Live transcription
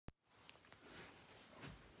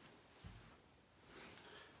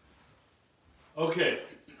Okay,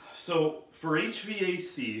 so for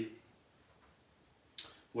HVAC,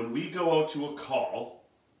 when we go out to a call,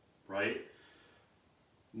 right,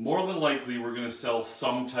 more than likely we're going to sell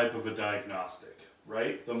some type of a diagnostic,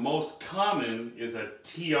 right? The most common is a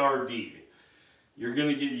TRD. You're going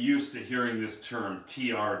to get used to hearing this term,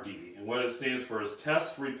 TRD. And what it stands for is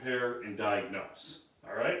test, repair, and diagnose.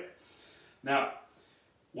 All right? Now,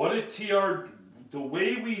 the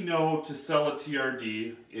way we know to sell a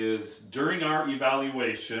TRD is during our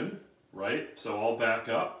evaluation, right? So I'll back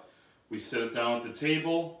up. We sit it down at the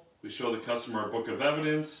table. We show the customer our book of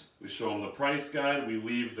evidence. We show them the price guide. We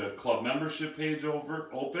leave the club membership page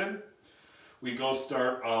open. We go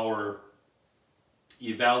start our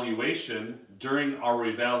evaluation. During our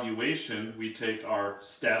evaluation, we take our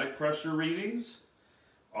static pressure readings,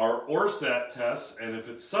 our ORSAT tests, and if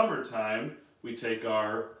it's summertime, we take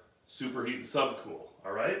our superheat and subcool,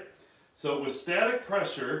 all right? So with static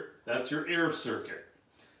pressure, that's your air circuit.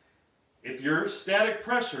 If your static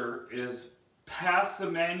pressure is past the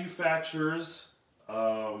manufacturer's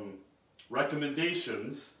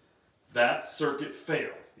recommendations, that circuit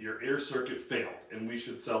failed. Your air circuit failed, and we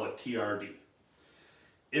should sell a TRD.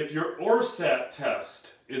 If your ORSAT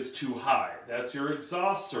test is too high, that's your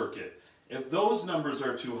exhaust circuit. If those numbers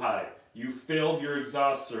are too high, you failed your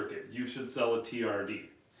exhaust circuit, you should sell a TRD.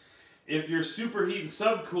 If your superheat and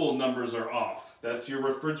subcool numbers are off, that's your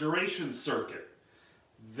refrigeration circuit.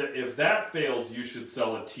 If that fails, you should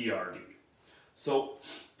sell a TRD. So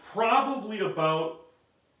probably about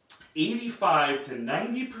 85 to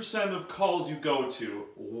 90% of calls you go to,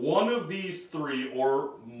 one of these three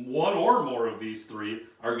or one or more of these three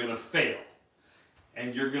are going to fail.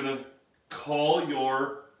 And you're going to call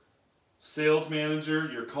your sales manager,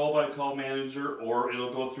 your call-by-call manager, or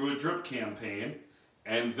it'll go through a drip campaign,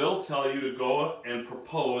 and they'll tell you to go and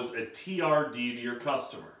propose a TRD to your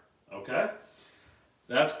customer, okay?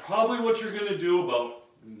 That's probably what you're going to do about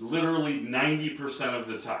literally 90% of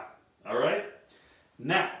the time, all right?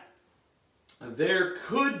 Now, there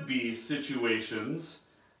could be situations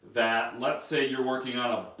that, let's say you're working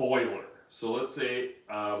on a boiler. So let's say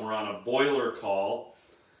we're on a boiler call.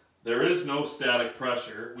 There is no static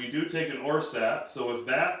pressure. We do take an ORSAT, so if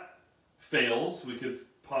that fails, we could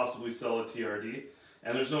possibly sell a TRD.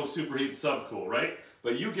 And there's no superheat and subcool, right?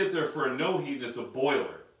 But you get there for a no heat and it's a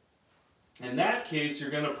boiler. In that case, you're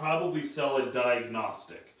going to probably sell a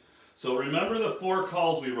diagnostic. So remember the 4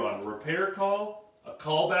 calls we run: a repair call, a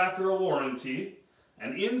callback or a warranty,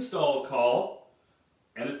 an install call,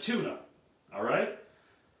 and a tune-up, all right?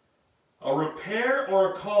 A repair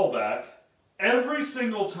or a callback, every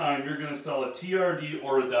single time you're going to sell a TRD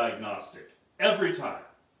or a diagnostic. Every time.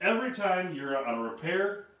 Every time you're on a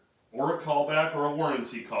repair or a callback or a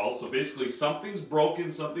warranty call, so basically something's broken,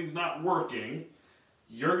 something's not working,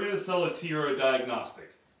 you're going to sell a T or a diagnostic.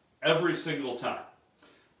 Every single time.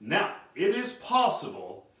 Now, it is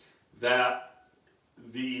possible that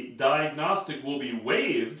the diagnostic will be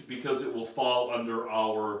waived because it will fall under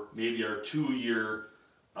maybe our 2-year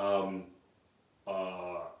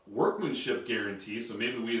workmanship guarantee. So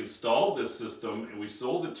maybe we installed this system and we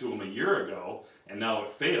sold it to them a year ago and now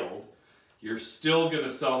it failed. You're still going to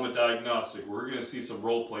sell them a diagnostic. We're going to see some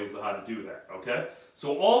role plays on how to do that, okay?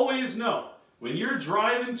 So always know, when you're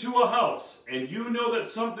driving to a house and you know that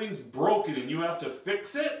something's broken and you have to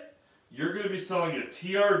fix it, you're going to be selling a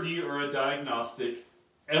TRD or a diagnostic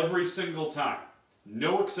every single time.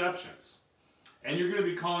 No exceptions. And you're going to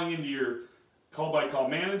be calling into your call-by-call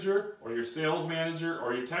manager or your sales manager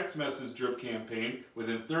or your text message drip campaign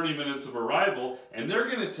within 30 minutes of arrival, and they're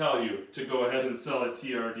going to tell you to go ahead and sell a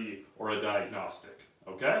TRD or a diagnostic,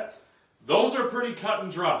 okay? Those are pretty cut and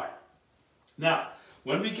dry. Now,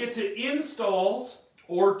 when we get to installs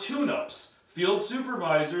or tune-ups, field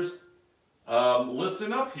supervisors,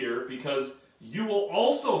 listen up here, because you will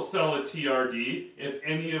also sell a TRD if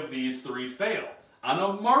any of these 3 fail on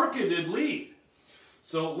a marketed lead.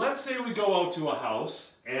 So let's say we go out to a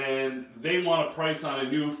house and they want a price on a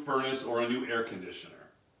new furnace or a new air conditioner.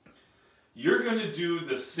 You're going to do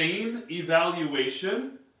the same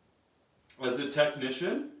evaluation as a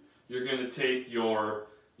technician. You're going to take your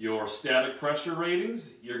static pressure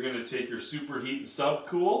ratings. You're going to take your superheat and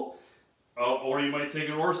subcool, or you might take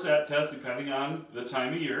an ORSAT test depending on the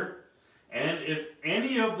time of year. And if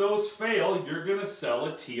any of those fail, you're going to sell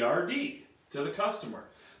a TRD to the customer.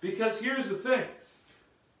 Because here's the thing.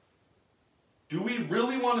 Do we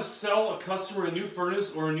really want to sell a customer a new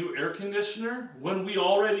furnace or a new air conditioner when we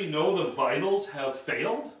already know the vitals have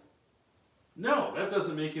failed? No, that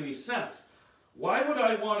doesn't make any sense. Why would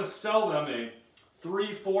I want to sell them a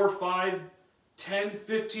 $3, $4, $5, $10,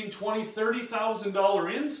 $15, $20,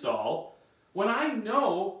 $30,000 install when I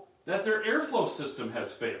know that their airflow system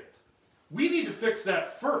has failed? We need to fix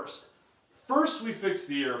that first. First we fix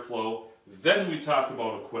the airflow, then we talk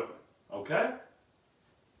about equipment, okay?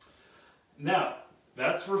 Now,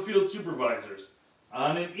 that's for field supervisors.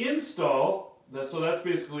 On an install, so that's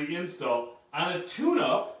basically install. On a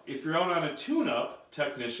tune-up, if you're out on a tune-up,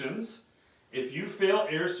 technicians, if you fail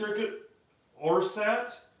air circuit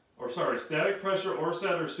static pressure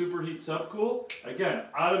ORSAT or superheat subcool, again,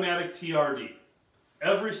 automatic TRD.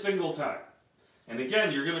 Every single time. And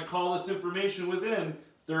again, you're going to call this information within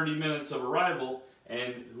 30 minutes of arrival,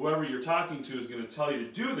 and whoever you're talking to is going to tell you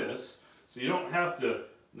to do this, so you don't have to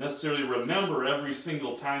necessarily remember every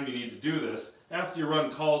single time you need to do this. After you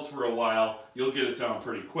run calls for a while, you'll get it down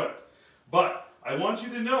pretty quick. But I want you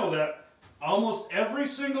to know that almost every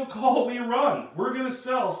single call we run, we're going to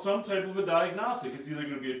sell some type of a diagnostic. It's either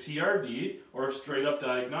going to be a TRD or a straight up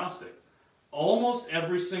diagnostic. Almost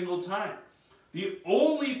every single time. The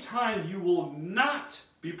only time you will not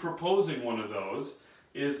be proposing one of those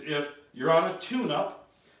is if you're on a tune-up,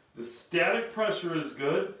 the static pressure is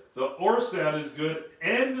good, the ORSAT is good,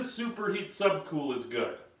 and the superheat subcool is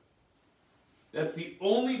good. That's the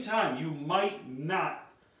only time you might not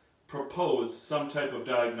propose some type of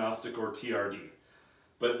diagnostic or TRD.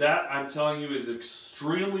 But that, I'm telling you, is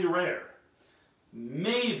extremely rare.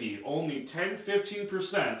 Maybe only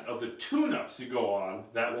 10-15% of the tune-ups you go on,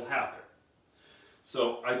 that will happen.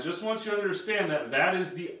 So I just want you to understand that that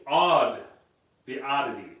is the oddity.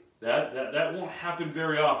 That won't happen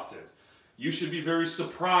very often. You should be very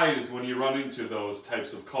surprised when you run into those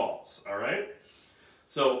types of calls, all right?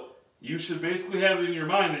 So you should basically have it in your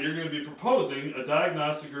mind that you're going to be proposing a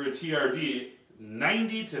diagnostic or a TRD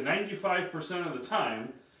 90 to 95% of the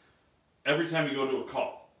time, every time you go to a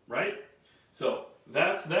call, right? So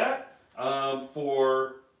that's that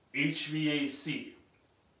for HVAC.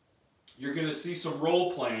 You're going to see some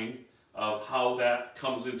role playing of how that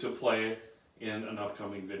comes into play in an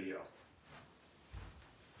upcoming video.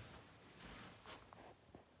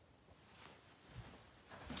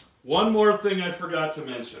 One more thing I forgot to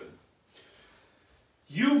mention.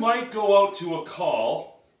 You might go out to a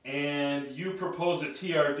call and you propose a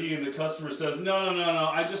TRD and the customer says, no,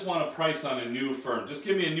 I just want a price on a new furnace. Just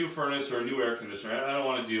give me a new furnace or a new air conditioner. I don't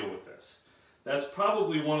want to deal with this. That's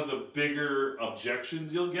probably one of the bigger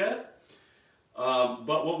objections you'll get.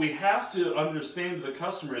 But what we have to understand to the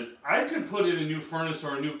customer is, I could put in a new furnace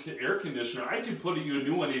or a new air conditioner. I could put you a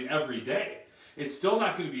new one in every day. It's still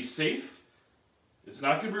not going to be safe. It's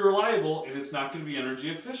not going to be reliable, and it's not going to be energy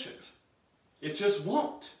efficient. It just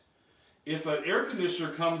won't. If an air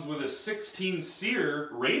conditioner comes with a 16 SEER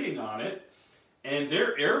rating on it, and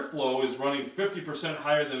their airflow is running 50%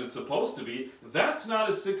 higher than it's supposed to be, that's not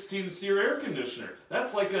a 16 SEER air conditioner.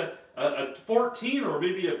 That's like a 14 or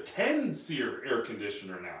maybe a 10 SEER air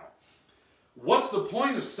conditioner now. What's the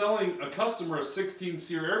point of selling a customer a 16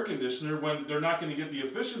 SEER air conditioner when they're not going to get the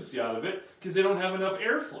efficiency out of it because they don't have enough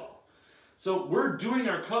airflow? So we're doing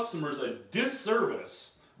our customers a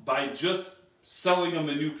disservice by just selling them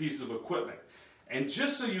a new piece of equipment. And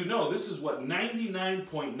just so you know, this is what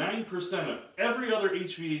 99.9% of every other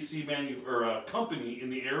HVAC company in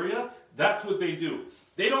the area, that's what they do.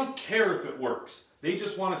 They don't care if it works. They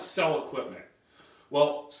just want to sell equipment.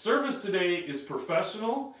 Well, service today is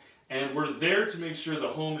professional, and we're there to make sure the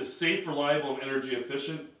home is safe, reliable, and energy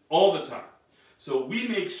efficient all the time. So we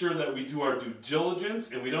make sure that we do our due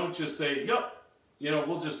diligence, and we don't just say, yep,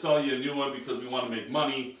 we'll just sell you a new one because we want to make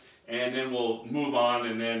money, and then we'll move on,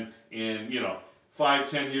 and then in,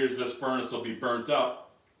 5-10 years this furnace will be burnt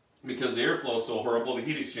up because the airflow is so horrible, the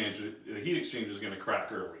heat exchanger is going to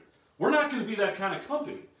crack early. We're not going to be that kind of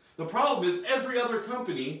company. The problem is every other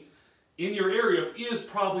company in your area is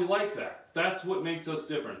probably like that. That's what makes us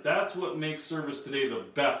different. That's what makes service today the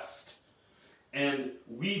best. And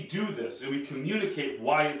we do this, and we communicate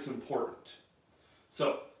why it's important.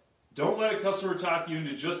 So don't let a customer talk you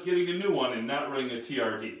into just getting a new one and not running a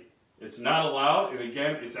TRD. It's not allowed, and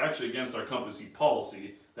again, it's actually against our company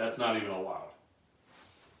policy. That's not even allowed.